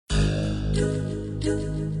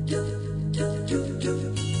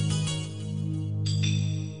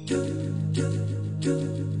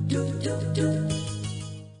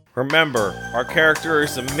Remember, our character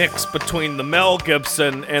is a mix between the Mel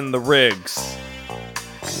Gibson and the Riggs.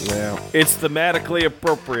 Yeah. It's thematically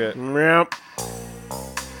appropriate. Yep.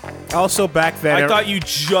 Also, back then... I thought you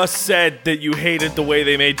just said that you hated the way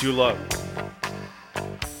they made you look.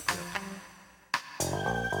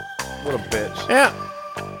 What a bitch. Yeah.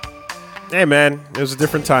 Hey, man. It was a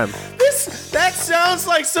different time. That sounds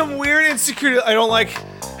like some weird insecurity. I don't like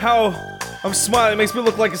how I'm smiling. It makes me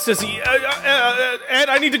look like a sissy. Ed,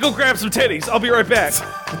 I need to go grab some titties. I'll be right back.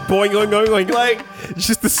 Boing, boing, boing, boing. Like, it's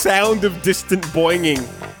just the sound of distant boinging.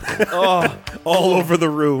 All over the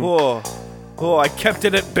room. Oh, I kept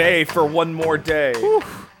it at bay for one more day. Whew.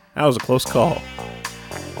 That was a close call.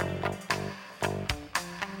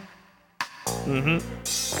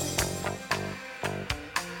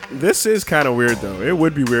 This is kind of weird, though. It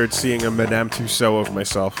would be weird seeing a Madame Tussauds of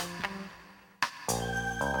myself.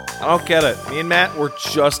 I don't get it. Me and Matt were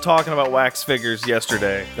just talking about wax figures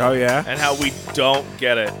yesterday. Oh, yeah? And how we don't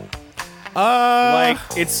get it. Like,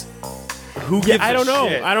 it's... Who gives I don't know.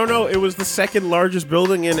 shit? I don't know. It was the second largest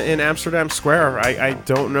building in Amsterdam Square. I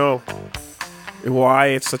don't know why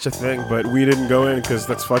it's such a thing, but we didn't go in because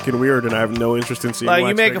that's fucking weird, and I have no interest in seeing Like, wax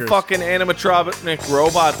you make figures. a fucking animatronic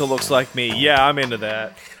robot that looks like me. Yeah, I'm into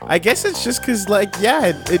that. I guess it's just because, like,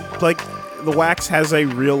 yeah, it like, the wax has a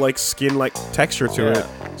real, like, skin-like texture to it,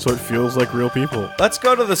 so it feels like real people. Let's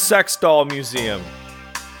go to the sex doll museum.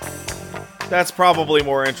 That's probably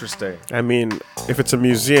more interesting. I mean, if it's a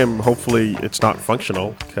museum, hopefully it's not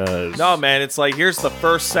functional, because... No, man, it's like, here's the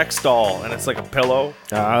first sex doll, and it's like a pillow.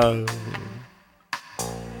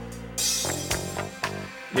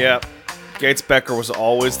 Yeah. Gates Becker was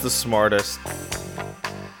always the smartest.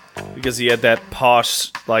 Because he had that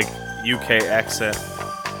posh, like, UK accent.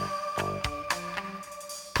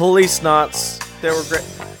 Policenauts. They were great.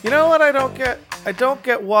 You know what I don't get? I don't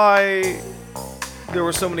get why there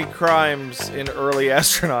were so many crimes in early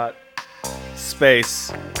astronaut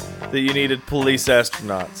space that you needed police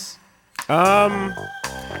astronauts.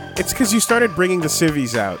 It's because you started bringing the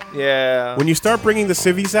civvies out. Yeah. When you start bringing the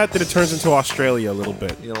civvies out, then it turns into Australia a little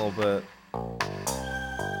bit. A little bit.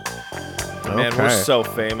 Man, we're so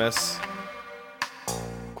famous.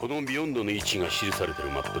 このビヨンドの位置が記されてい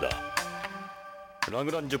るマップだ。ラ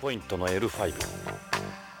グランジュポイントの L5。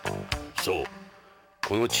そう。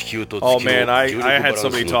 Oh man, I had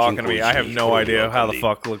somebody talking to me. I have no idea how the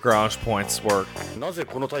fuck Lagrange points work.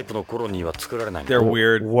 They're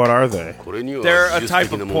weird. What are they? They're a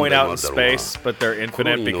type of point out in space, but they're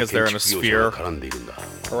infinite because they're in a sphere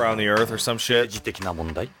around the Earth or some shit. So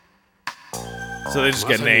they just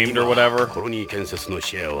get named or whatever.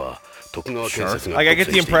 Sure. Like, I get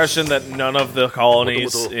the impression that none of the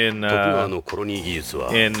colonies in Gundam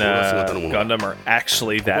are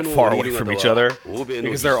actually that far away from each other,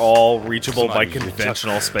 because they're all reachable by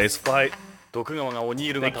conventional spaceflight.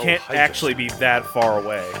 They can't actually be that far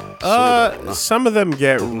away. Some of them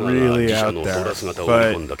get really out there, but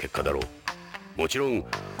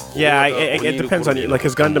yeah, it depends on you. Like,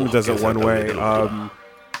 because Gundam does it one way.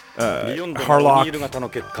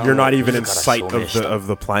 Harlock, you're not even in sight of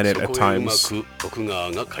the planet at times.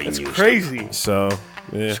 It's crazy. So,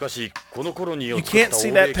 yeah. You can't see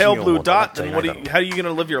that pale blue dot, then how are you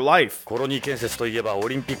gonna live your life?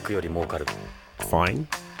 Fine.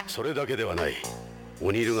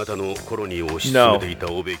 No. I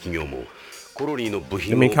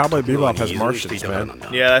mean, Cowboy Bebop has Martians, man.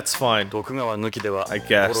 Yeah, that's fine. I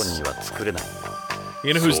guess.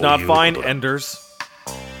 You know who's not fine? Enders.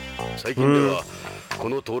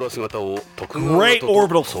 Great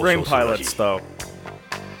orbital frame pilots, though.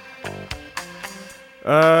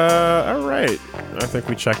 Alright. I think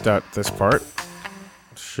we checked out this part.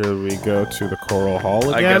 Should we go to the Coral Hall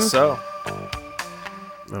again? I guess so.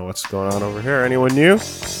 Oh, what's going on over here? Anyone new?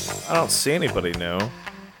 I don't see anybody new.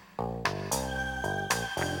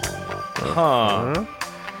 Huh.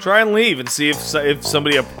 Try and leave and see if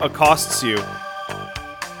somebody accosts you.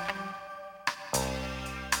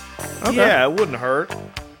 Okay. Yeah, it wouldn't hurt.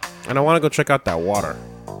 And I want to go check out that water.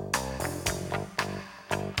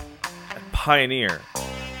 Pioneer.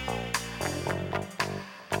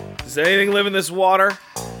 Does anything live in this water?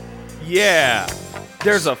 Yeah.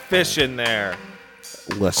 There's a fish in there.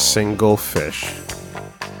 A single fish.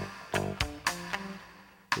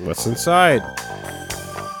 What's inside?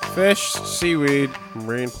 Fish, seaweed,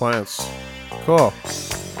 marine plants. Cool.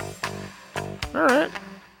 Alright.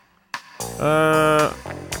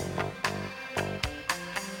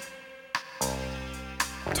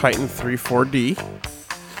 Titan 3 4D.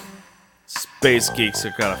 space geeks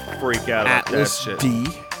are gonna freak out about Atlas that shit. D.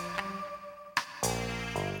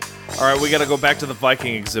 Alright, we gotta go back to the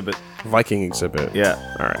Viking exhibit. Viking exhibit. Yeah.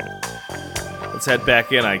 Alright. Let's head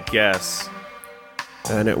back in, I guess.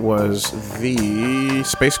 And it was the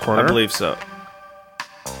Space Corner. I believe so.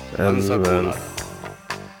 And then...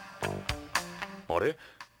 あれ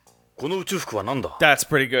この宇宙服は何だ That's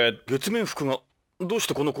pretty good. 月面服がどうし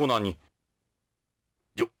てこのコーナーに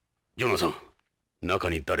ヨナさん中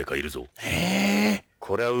に誰かいるぞ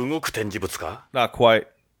これは動く展示物か Not quite.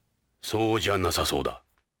 そうじゃなさそうだ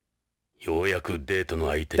ようやくデートの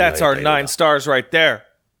相手に会え That's た our ようだ 9 stars right there.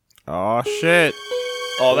 Oh, shit.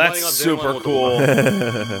 Oh, that's super cool.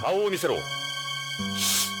 顔を見せろ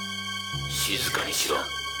静かにしろ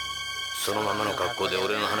そのままの格好で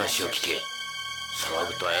俺の話を聞け騒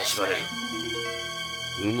ぐと怪しまれる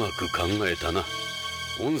うまく考えたな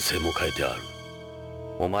音声も変えてある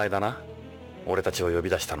お前だな俺たちを呼び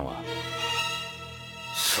出したのは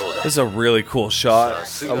そうだ This is a really cool shot. さ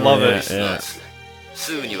す I が love の it. スナーツ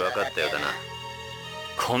すぐに分かったようだな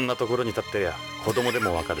こんなところに立ってや子供で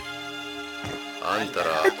もわかるあんたら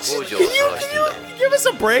工場を探してんだろ Give us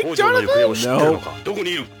a break, 工場の行方 Jonathan. を知ってるのかどこ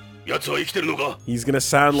にいる奴は生きてるのか He's gonna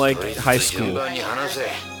sound like そいつと high 順 school. 番に話せ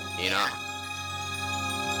いいな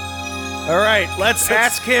Alright, let's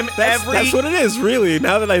ask him every... That's what it is, really.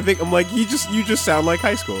 Now that I think, I'm like, you just sound like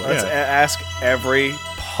high school. Let's ask every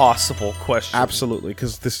possible question. Absolutely,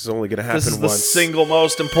 because this is only gonna happen This is the once. single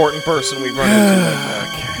most important person we've run into. Like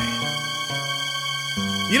that.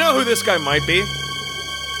 You know who this guy might be?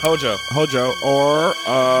 Hojo. Hojo, or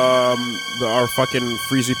our fucking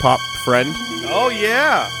Freezy Pop friend. Oh,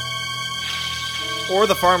 yeah. Or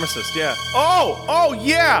the pharmacist, yeah. Oh,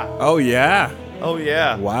 yeah. Oh yeah. Oh,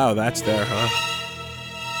 yeah. Wow, that's there, huh?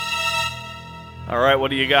 All right, what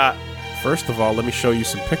do you got? First of all, let me show you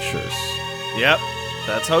some pictures. Yep,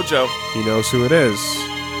 that's Hojo. He knows who it is.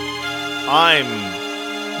 I'm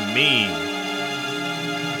mean.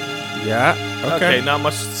 Yeah. Okay, not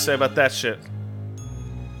much to say about that shit.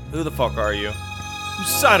 Who the fuck are you? Whose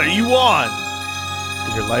side are you on?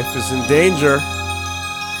 Your life is in danger.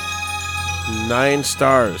 9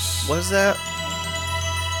 stars. What is that?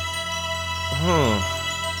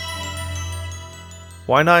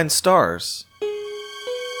 Why 9 stars?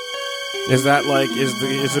 Is that like is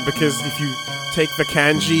it because if you take the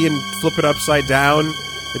kanji and flip it upside down,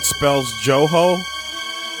 it spells Joho?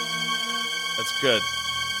 That's good.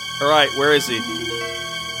 Alright, where is he?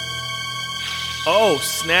 Oh,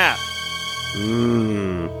 snap.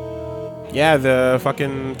 Yeah, the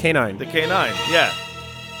fucking canine. The K9, yeah.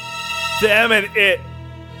 Damn it, it.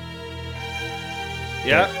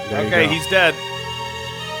 Yeah, There you okay, go. he's dead.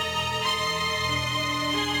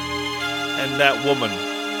 And that woman.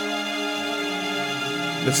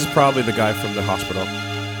 This is probably the guy from the hospital.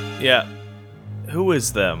 Yeah. Who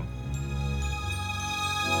is them?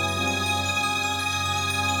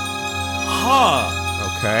 Huh.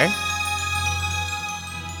 Okay.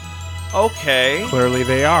 Okay. Clearly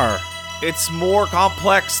they are. It's more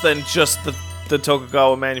complex than just the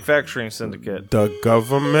Tokugawa Manufacturing Syndicate. The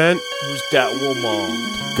government. Who's that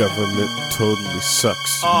woman? Government totally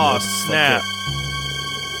sucks. Oh, motherfucker. snap.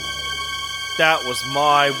 That was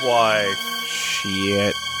my wife.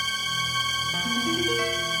 Shit.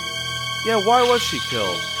 Yeah, why was she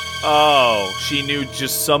killed? Oh, she knew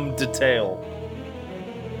just some detail.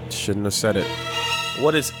 Shouldn't have said it.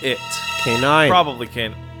 What is it? K9. Probably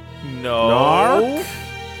can. No. Narc?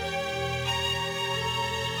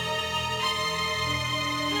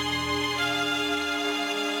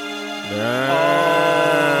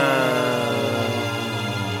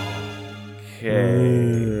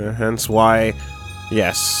 Okay. Hence why,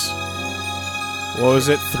 yes. What was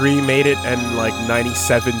it? 3 made it and like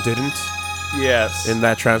 97 didn't Yes. in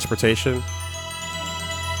that transportation.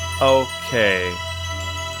 Okay.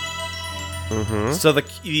 Mm-hmm. So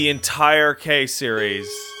the entire K series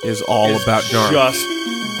Is all is about narc. just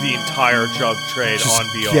the entire drug trade Just on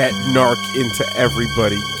beyond. get narc into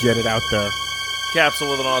everybody. Get it out there.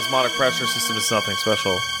 Capsule with an osmotic pressure system is nothing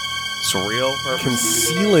special. Surreal purpose.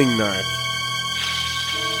 Concealing narc.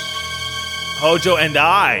 Hojo and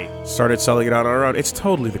I. Started selling it on our own. It's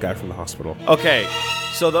totally the guy from the hospital. Okay,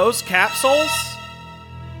 so those capsules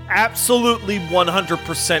absolutely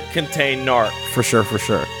 100% contain narc. For sure, for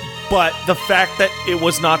sure. But the fact that it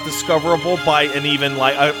was not discoverable by an even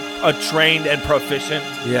like a trained and proficient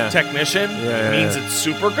Yeah. technician Yeah, means yeah. it's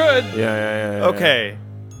super good. Yeah. Okay.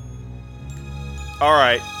 All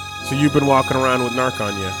right. So you've been walking around with narc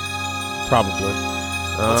on you? Probably.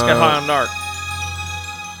 Let's get high on narc.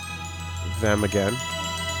 Them again.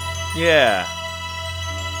 Yeah.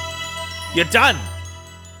 You're done.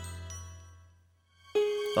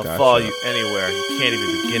 They'll Gotcha. follow you anywhere. You can't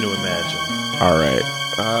even begin to imagine. All right.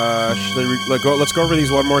 Let's go over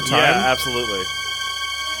these one more time. Yeah, absolutely.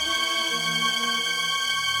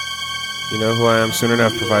 You know who I am soon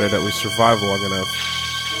enough, provided that we survive long enough.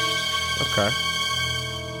 Okay.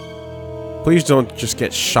 Please don't just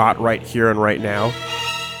get shot right here and right now.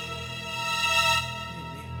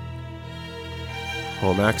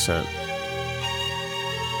 Home accent.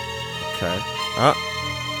 Okay.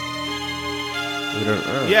 We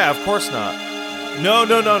don't. Yeah, of course not. No.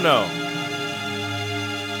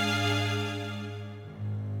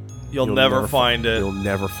 You'll never find it. You'll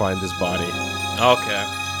never find his body. Okay.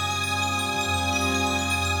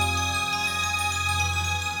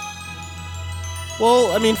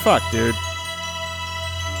 Well, I mean, fuck, dude.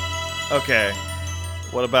 Okay.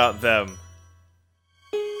 What about them?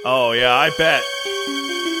 Oh, yeah, I bet.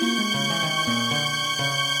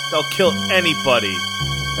 They'll kill anybody.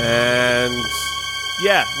 And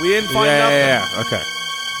Yeah, we didn't find nothing. yeah. Okay.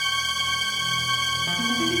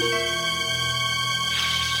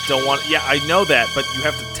 Don't want. Yeah, I know that, but you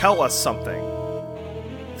have to tell us something.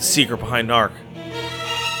 The secret behind Narc.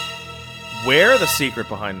 Where the secret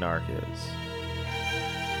behind Narc is.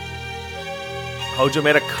 Hojo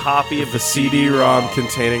made a copy of The CD-ROM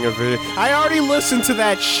containing a video. I already listened to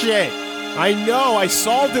that shit. I know. I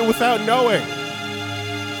solved it without knowing.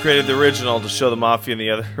 Created the original to show the Mafia and the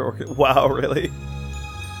other. Wow, really?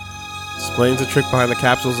 Explains the trick behind the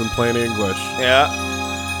capsules in plain English. Yeah.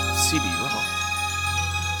 CD-ROM.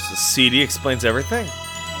 So CD explains everything?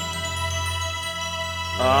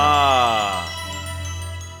 Ah.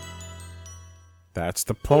 That's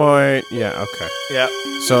the point. Yeah, okay. Yeah.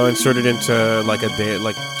 So insert it into like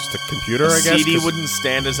just a computer, I guess. CD wouldn't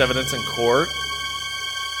stand as evidence in court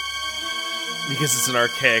because it's an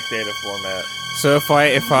archaic data format. So if I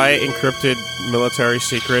encrypted military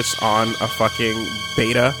secrets on a fucking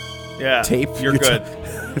beta Yeah, tape, you're good.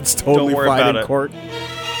 It's totally Don't worry fine about in it. court.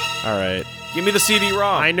 All right. Give me the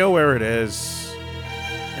CD-ROM. I know where it is.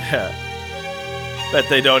 Yeah. Bet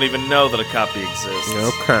they don't even know that a copy exists.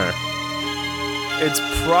 Okay. It's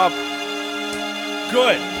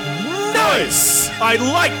good. Nice. I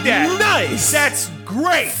like that. Nice. That's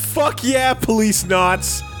great. Fuck yeah,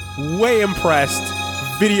 Policenauts. Way impressed.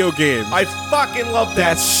 Video games. I fucking love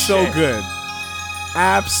that. That's so shit. good.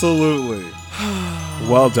 Absolutely.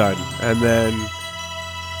 Well done. And then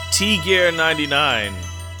T-Gear 99.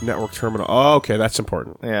 network terminal. Oh, okay, that's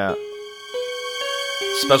important. Yeah.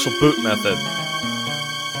 Special boot method.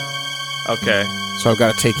 Okay. So I've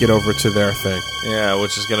got to take it over to their thing. Yeah,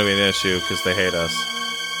 which is going to be an issue because they hate us.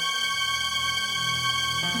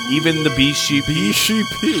 Even the BCP.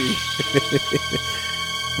 BCP.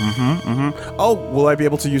 Oh, will I be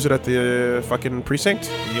able to use it at the fucking precinct?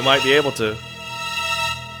 You might be able to.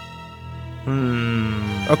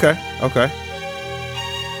 Okay.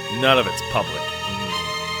 None of it's public.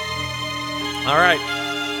 All right.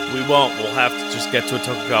 We won't. We'll have to just get to a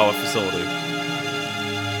Tokugawa facility.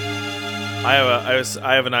 I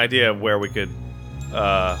have an idea of where we could do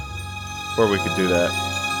that.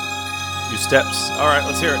 Few steps. All right,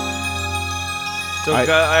 let's hear it.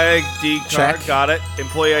 ID card, check. got it.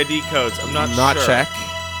 Employee ID codes. I'm not sure. check.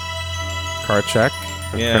 Card check.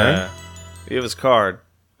 Okay. Yeah. He have his card.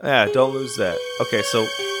 Yeah, don't lose that. Okay, so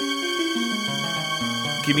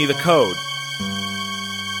give me the code.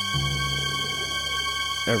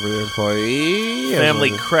 Every employee.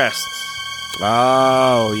 Family crests.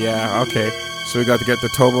 Oh, yeah. Okay. So we got to get the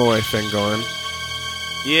Tomoe thing going.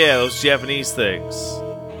 Yeah, those Japanese things.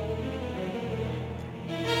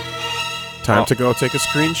 Time to go take a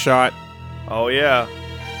screenshot. Oh yeah.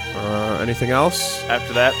 Anything else?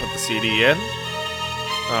 After that, put the CD in.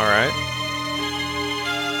 All right.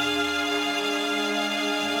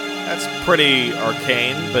 That's pretty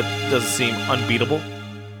arcane, but doesn't seem unbeatable.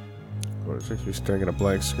 What is it? You're staring at a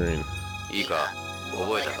blank screen. いいか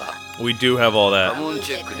覚えたか We do have all カ that. モン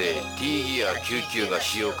チェックで T ギア99が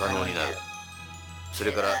使用可能になるそ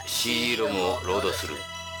れから CD ロムをロードする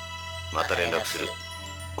また連絡する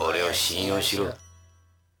俺を信用しろ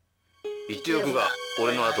言っておくが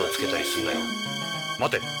俺の後をつけたりすんなよ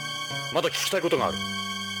待てまだ聞きたいことがある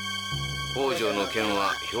北条の剣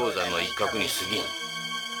は氷山の一角に過ぎん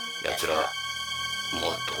奴らはも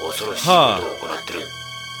っと恐ろしいことを行ってる、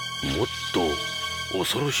もっと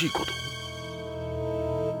恐ろしいこと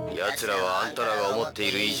奴らはあんたらが思って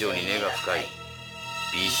いる以上に根が深い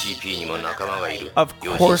BCP にも仲間がいる Of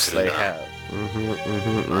用心 course するん they だな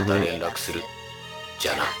have. また連絡するじ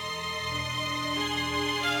ゃあな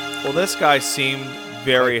Well, this guy seemed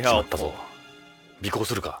very しまった helpful. ぞ尾行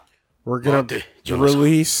するか We're gonna Mate, Jonas.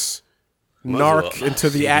 release narc into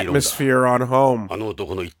the atmosphere on home. あの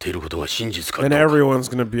男の言っていることが真実か And どうか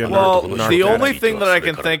everyone's gonna be a Well, narc. the only thing that I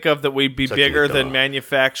can think of that would be bigger than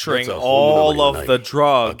manufacturing all of the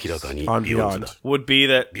drugs 明らかに On ビヨンズだ Beyond. would be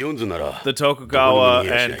that ビヨンズなら the Tokugawa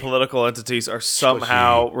and political entities are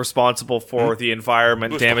somehow responsible for the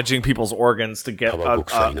environment, damaging people's organs to get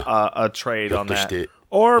a trade on とし that. て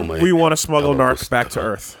Or we want to smuggle narc back to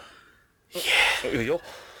Earth. いや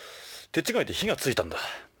手違いで火がついたんだ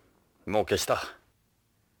もう消した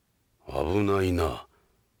危ないな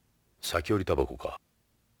先折りタバコか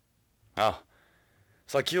ああ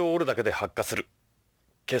先を折るだけで発火する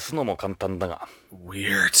消すのも簡単だが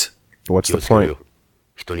Weird. What's 気 the をつけろ point? よ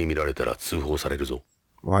人に見られたら通報されるぞ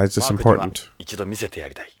Why is this マークには important? 一度見せてや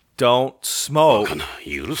りたい Don't バ smoke カな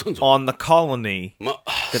許さんぞ on the colony ま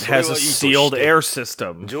that それはい has い a とし sealed て air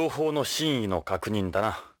system. 情報の真意の確認だ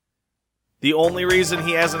な The only reason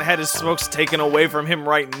he hasn't had his smokes taken away from him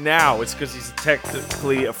right now is because he's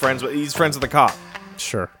technically he's friends with the cop.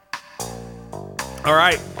 Sure. All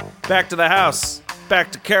right, back to the house.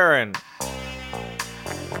 Back to Karen.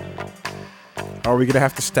 Are we gonna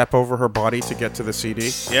have to step over her body to get to the CD?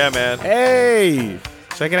 Yeah, man. Hey!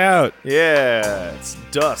 Check it out. Yeah, it's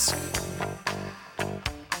dusk.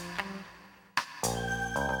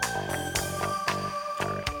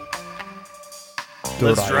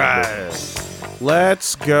 Let's drive.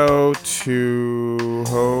 Let's go to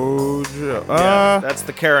Hojo. Yeah, that's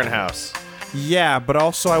the Karen house. Yeah, but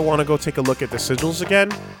also I want to go take a look at the sigils again.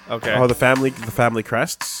 Okay. Oh, the family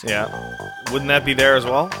crests. Yeah. Wouldn't that be there as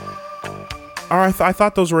well? Oh, I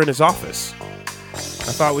thought those were in his office.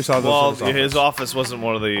 I thought we saw those Well, in his office. his office wasn't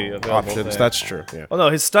one of the available Options. things. That's true. Yeah. Oh no,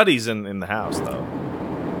 his study's in the house though.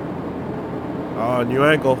 Oh, new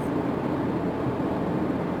angle.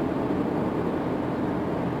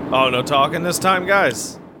 Oh, no talking this time,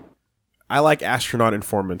 guys. I like astronaut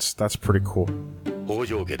informants. That's pretty cool. 北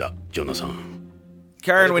条家だジョナサン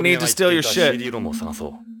Karen, we need to steal your shit. CD ロムを探そ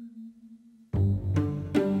う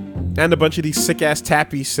And a bunch of these sick ass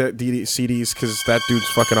tappy CDs because that dude's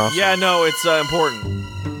fucking awesome. Yeah, no, it's important.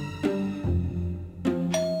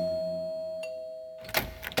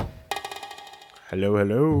 Hello,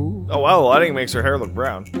 hello. Oh well, lighting makes her hair look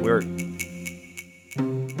brown. Weird.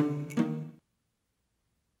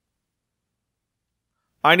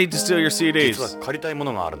 I need to steal your 実 CDs. は借りたいも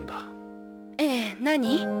のがあるんだ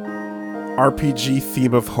何 RPG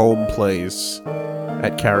theme of home plays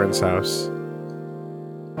at Karen's house.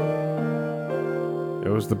 It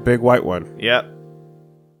was the big white one. Yep.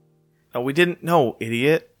 Oh, we didn't know,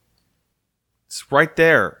 idiot. It's right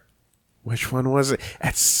there. Which one was it?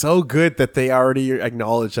 It's so good that they already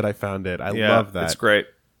acknowledged that I found it. I love that. It's great.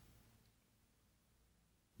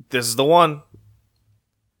 This is the one.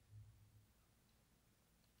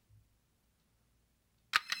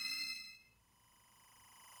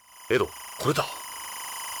 Edo, これだ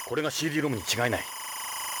これが CD ロムに違いない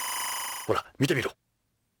ほら見てみろ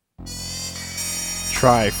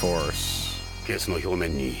Triforce. ケースの表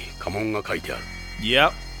面に家紋が書いてある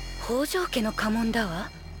Yep. 北条家の家紋だわ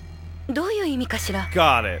どういう意味かしら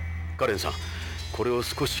Got it. カレンさんこれを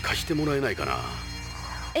少し貸してもらえないかな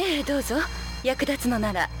ええどうぞ役立つの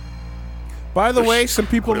なら By the way, some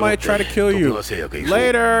people might try to kill you.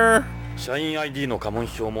 Later. 社員 ID の家紋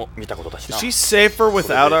表も見たことだし Is な she safer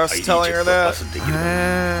without us telling her that? できるか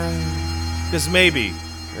Because maybe.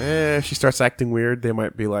 If she starts acting weird, they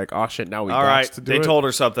might be like, "Oh shit, now we All got right, to do they it." told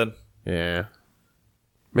her something. Yeah.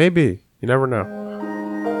 Maybe. You never know.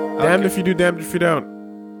 Damned if you do, damned if you don't.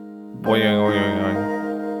 Boing, boing, boing.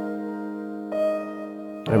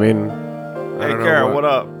 I mean, I Hey, don't know Karen, what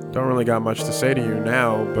up? Don't really got much to say to you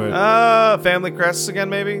now, but Family crests again,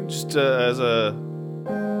 maybe? Just as a...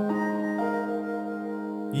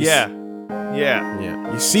 Yeah. Yeah.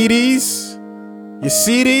 yeah. You see these? You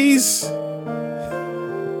see these?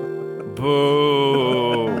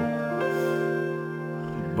 Boo.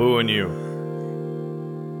 Booing you.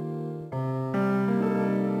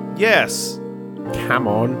 Yes. Come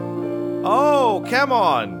on. Oh, come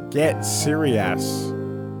on. Get serious.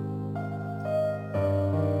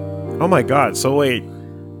 Oh my god, so wait.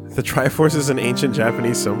 The Triforce is an ancient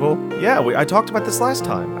Japanese symbol? Yeah, I talked about this last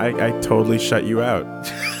time. I totally shut you out.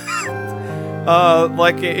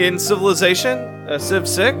 Like in Civilization, Civ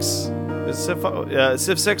 6?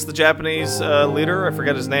 Civ 6, the Japanese leader, I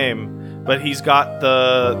forget his name, but he's got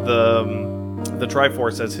the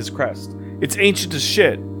Triforce as his crest. It's ancient as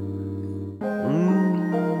shit.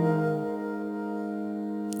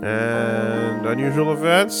 And unusual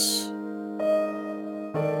events.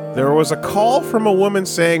 There was a call from a woman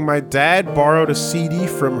saying my dad borrowed a CD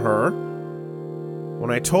from her when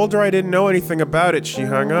When I told her I didn't know anything about it, she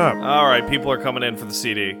hung up. Alright, people are coming in for the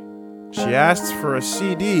CD. She asked for a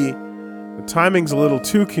CD. The timing's a little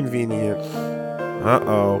too convenient.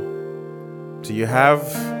 Uh-oh. Do you have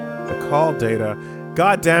the call data?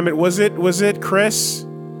 God damn it, was it Chris?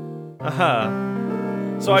 So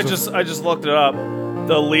I just looked it up.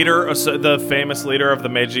 The famous leader of the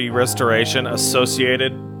Meiji Restoration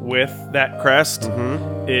associated with that crest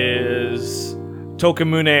is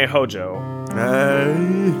Tokimune Hojo.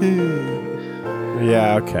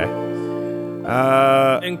 Yeah, okay.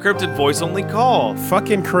 Encrypted voice only call.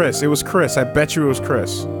 Fucking Chris. It was Chris. I bet you it was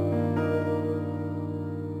Chris.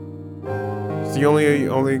 It's the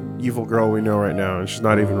only evil girl we know right now, and she's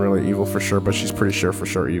not even really evil for sure, but she's pretty sure for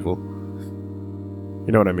sure evil.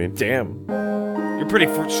 You know what I mean? Damn. You're pretty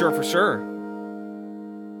sure for sure.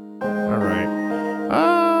 Alright.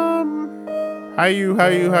 How you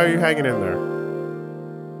hanging in there?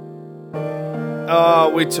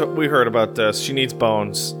 We heard about this. She needs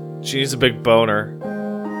bones. She needs a big boner.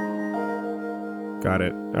 Got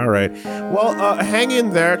it. Alright. Well, hang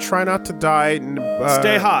in there. Try not to die.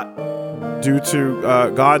 Stay hot. Due to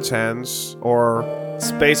God's hands, or...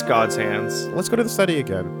 Space God's hands. Let's go to the study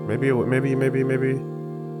again. Maybe. Oh,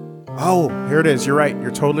 here it is. You're right.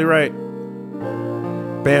 You're totally right.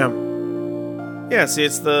 Bam. Yeah, see,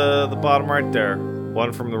 it's the bottom right there.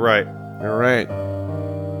 One from the right. All right.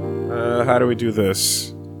 How do we do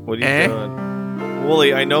this? What are you doing?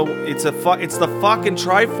 Wooly, I know it's the fucking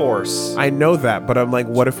Triforce. I know that, but I'm like,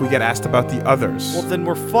 what if we get asked about the others? Well, then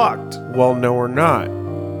we're fucked. Well, no, we're not.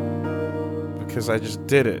 Because I just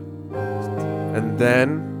did it. And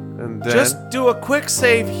then... Just do a quick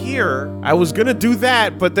save here. I was gonna do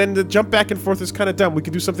that, but then the jump back and forth is kind of dumb. We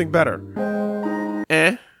could do something better.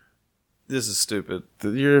 This is stupid.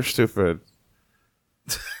 You're stupid.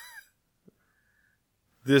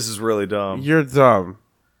 This is really dumb. You're dumb.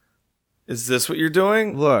 Is this what you're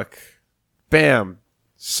doing? Look. Bam.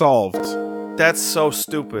 Solved. That's so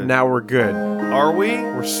stupid. Now we're good. Are we?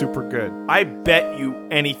 We're super good. I bet you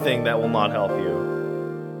anything that will not help you.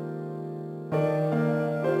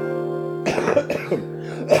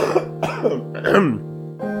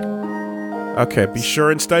 Okay, be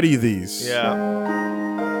sure and study these.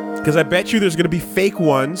 Yeah. Because I bet you there's going to be fake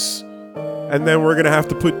ones, and then we're going to have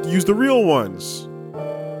to use the real ones.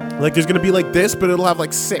 Like, there's going to be like this, but it'll have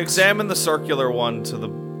like 6. Examine the circular one to the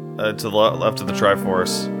left of the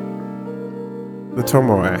Triforce. The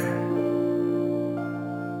Tomoe.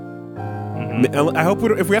 I hope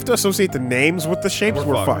if we have to associate the names with the shapes,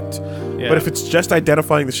 we're fucked. Yeah. But if it's just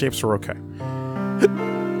identifying the shapes, we're okay.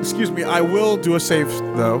 Excuse me, I will do a save,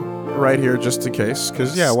 though, right here, just in case.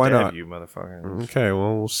 Because, yeah, why not? You motherfucker. Okay,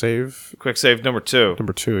 well, we'll save. Quick save number 2.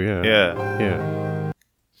 Number 2, yeah. Yeah. Yeah.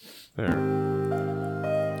 There.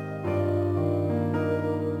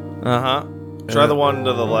 Uh-huh. Try the one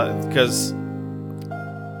to the left, because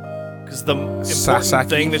the important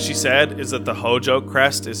thing that she said is that the Hojo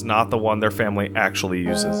crest is not the one their family actually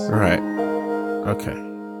uses. Right. Okay.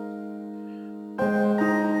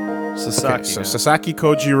 Sasaki. Okay, so Sasaki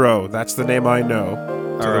Kojiro, that's the name I know.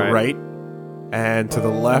 To the right. And to the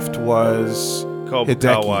left was Hideki.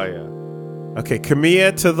 Kawaya. Okay,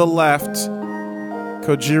 Kamiya to the left.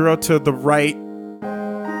 Kojiro to the right.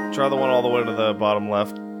 Try the one all the way to the bottom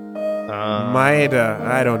left. Maeda,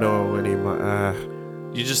 I don't know any.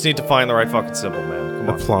 You just need to find the right fucking symbol, man. Come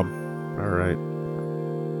on. The plum. Alright.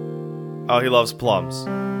 Oh, he loves plums.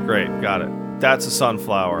 Great, got it. That's a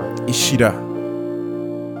sunflower. Ishida.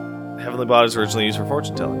 Heavenly bodies originally used for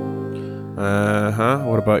fortune telling. Uh-huh.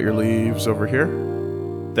 What about your leaves over here?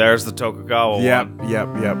 There's the Tokugawa one. Yep.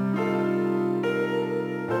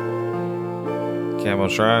 Camo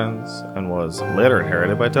shrines, and was later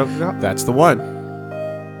inherited by Tokugawa. That's the one.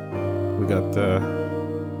 We got the...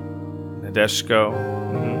 Nadeshiko.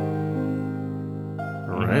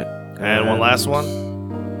 Alright. And one last one.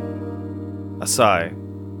 Asai.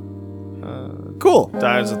 Cool.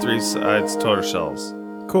 Diamonds with 3 sides, tortoise shells.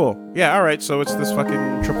 Cool. Yeah, alright, so it's this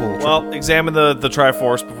fucking triple. Well, examine the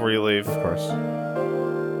Triforce before you leave. Of course.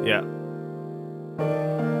 Yeah.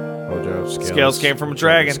 Hojo, scales. Scales came from a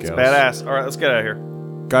dragon. It's badass. Alright, let's get out of here.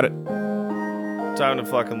 Got it. Time to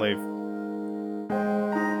fucking leave.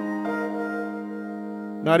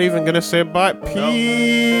 Not even gonna say bye.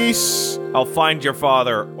 Peace. Nope. I'll find your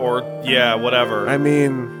father, or yeah, whatever. I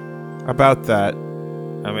mean, about that.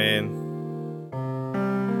 I mean,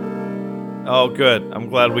 oh, good. I'm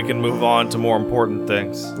glad we can move on to more important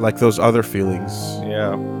things. Like those other feelings.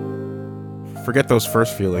 Yeah. Forget those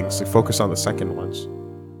first feelings and focus on the second ones.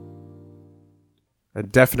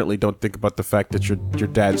 And definitely don't think about the fact that your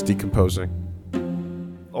dad's decomposing.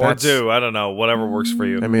 Or do, I don't know, whatever works for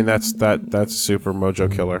you. I mean, that's super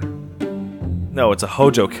mojo killer. No, it's a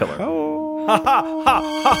Hojo killer. Oh. Ha ha ha ha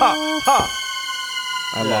ha ha!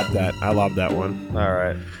 I love that. I love that one.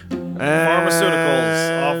 Alright.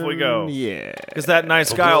 Pharmaceuticals, off we go. Yeah. Because that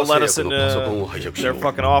nice guy will let us into their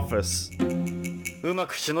fucking office.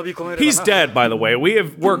 He's dead, by the way.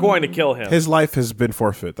 We're going to kill him. His life has been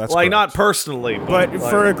forfeit. That's like, correct. not personally, but like,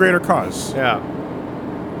 for a greater cause. Yeah.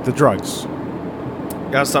 The drugs.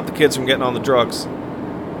 Gotta stop the kids from getting on the drugs.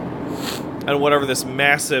 And whatever this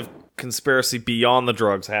massive conspiracy beyond the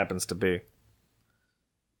drugs happens to be.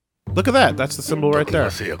 Look at that. That's the symbol right there.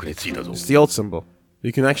 It's the old symbol.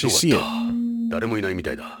 You can actually see it.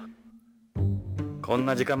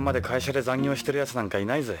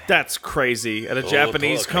 That's crazy. At a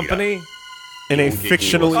Japanese company? In a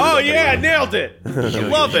fictionally... Oh yeah, nailed it!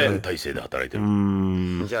 Love it!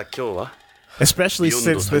 Especially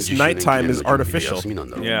since this nighttime is artificial.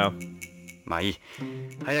 Yeah. It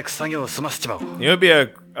would be a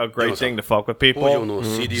great thing to fuck with people.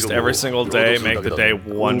 Just every single day, make the day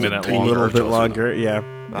 1 minute A longer. little bit longer, yeah.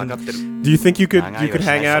 Do you think you could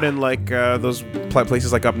hang out in like those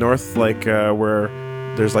places like up north, like where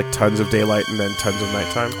there's like tons of daylight and then tons of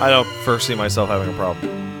nighttime? I don't foresee myself having a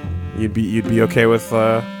problem. You'd be okay with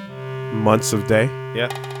months of day? Yeah.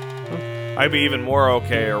 I'd be even more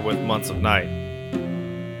okay with months of night.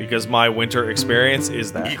 Because my winter experience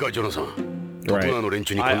is that. Right.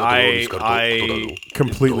 I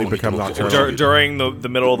completely become nocturnal. During the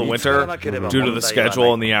middle of the winter, due to the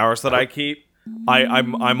schedule and the hours that I keep,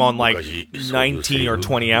 I'm on like 19 or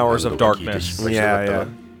 20 hours of darkness. Yeah.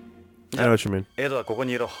 I know what you mean. Yeah,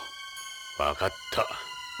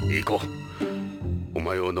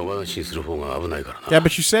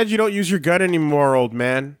 but you said you don't use your gun anymore, old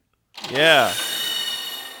man. Yeah.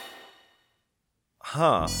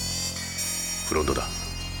 Huh.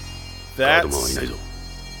 That's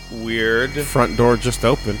weird. Front door just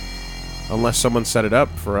open. Unless someone set it up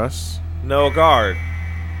for us. No guard.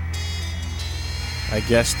 I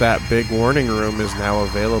guess that big warning room is now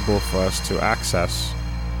available for us to access.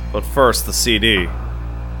 But first, the CD.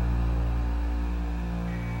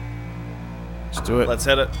 Let's do it. Let's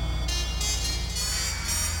hit it.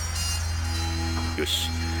 よし、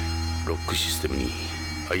ロックシステムに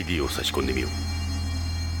ID を差し込んでみよ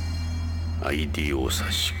う。ID を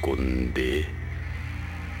差し込んで、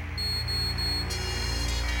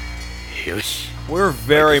よし。 We're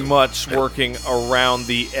very much working around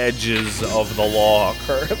the edges of the law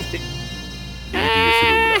currently.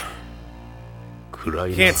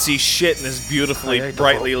 Can't see shit in this beautifully,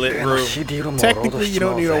 brightly lit room. Technically, you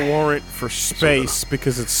don't need a warrant for space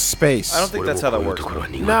because it's space. I don't think that's how that works.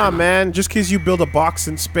 Nah, man. Just because you build a box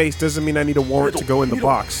in space doesn't mean I need a warrant to go in the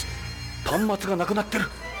box.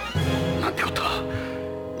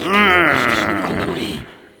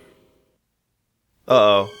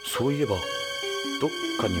 Uh-oh. そういえばどっ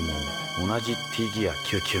かにも同じ T ギア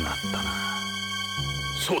99があったな。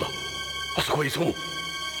そうだ。あそこへ急ごう。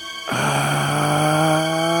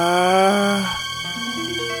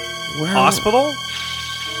Where Hospital?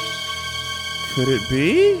 could it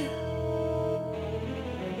be?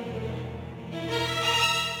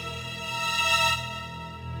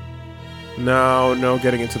 No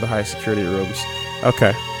getting into the high security rooms.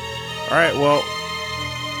 Okay. Alright, well...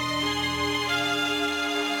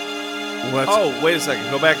 Oh, wait a second.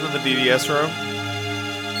 Go back to the DDS room.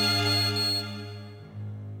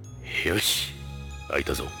 よし。開い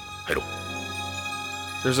たぞ。入ろう。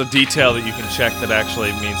 There's a detail that you can check that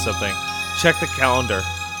actually means something. Check the calendar.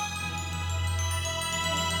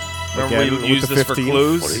 Remember Again, we with use the this for 15th?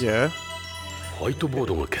 clues? Yeah. ホワイトボー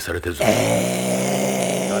ドが消されてるぞ。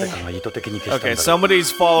誰かが意図的に消したんだ Okay, ろう。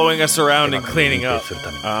 somebody's following us around and cleaning up.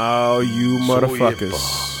 Oh, you motherfuckers.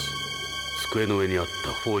 机の上にあった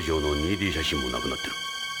北条の 2D 写真もなくなってる。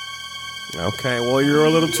 Okay, well, you're a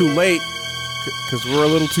little too late. Because we're a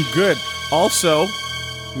little too good. Also,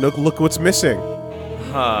 look what's missing.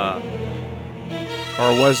 Huh.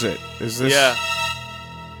 Or was it? Is this... Yeah.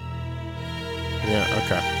 Yeah,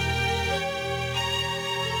 okay.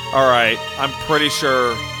 Alright, I'm pretty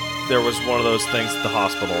sure there was one of those things at the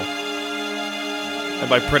hospital. And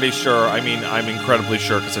by pretty sure, I mean I'm incredibly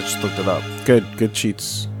sure because I just looked it up. Good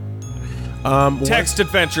cheats. Text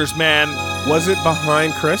adventures, man! Was it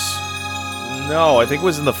behind Chris? No, I think it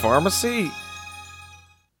was in the pharmacy.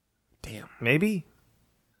 Damn. Maybe?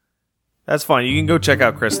 That's fine. You can go check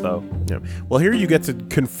out Chris, though. Yeah. Well, here you get to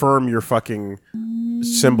confirm your fucking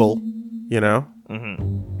symbol, you know?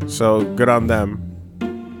 Mm-hmm. So, good on them.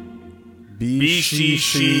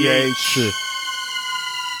 BCCH.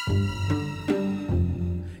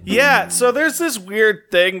 Yeah, so there's this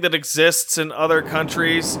weird thing that exists in other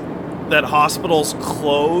countries that hospitals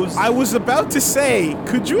close. I was about to say,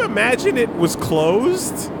 could you imagine it was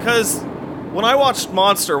closed? Because when I watched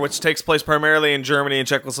Monster, which takes place primarily in Germany and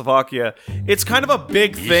Czechoslovakia, it's kind of a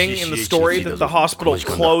big thing in the story that the hospital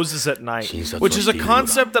closes at night, which is a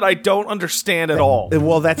concept that I don't understand at all.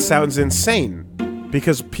 Well, that sounds insane.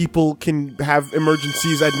 Because people can have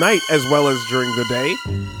emergencies at night as well as during the day.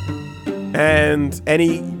 And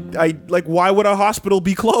why would a hospital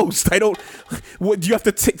be closed? I don't. What do you have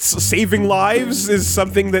to? Saving lives is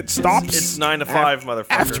something that stops. It's 9 to 5, motherfucker.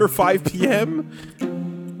 After 5 p.m.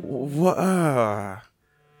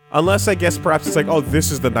 Unless I guess perhaps it's like, oh, this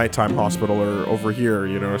is the nighttime hospital or over here,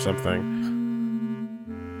 you know, or something.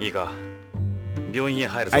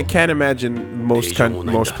 I can't imagine most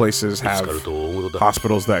places have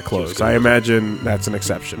hospitals that close. I imagine that's an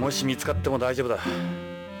exception.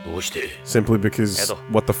 Simply because,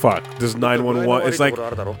 what the fuck? Does 911... It's like,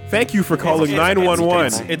 thank you for calling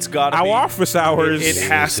 911. It's gotta Our be. office hours... It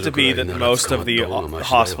has to be that most of the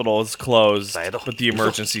hospital is closed, but the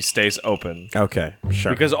emergency stays open. Okay,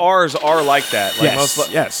 sure. Because ours are like that. Like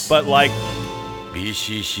yes. But like,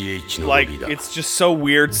 it's just so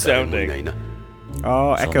weird sounding.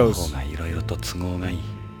 Oh, echoes.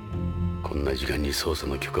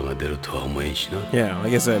 Yeah,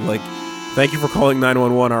 like I said, like... Thank you for calling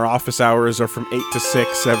 911. Our office hours are from 8 to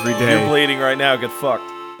 6 every day. You're bleeding right now. Get fucked.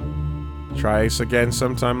 Try us again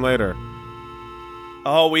sometime later.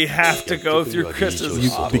 Oh, we have to go through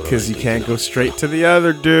Chris's office. Because you can't go straight to the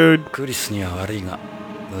other dude. That's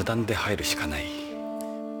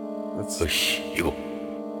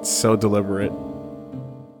so deliberate.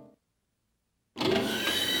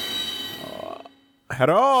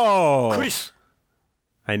 Hello! Chris!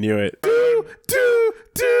 I knew it.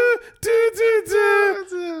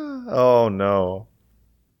 Oh no.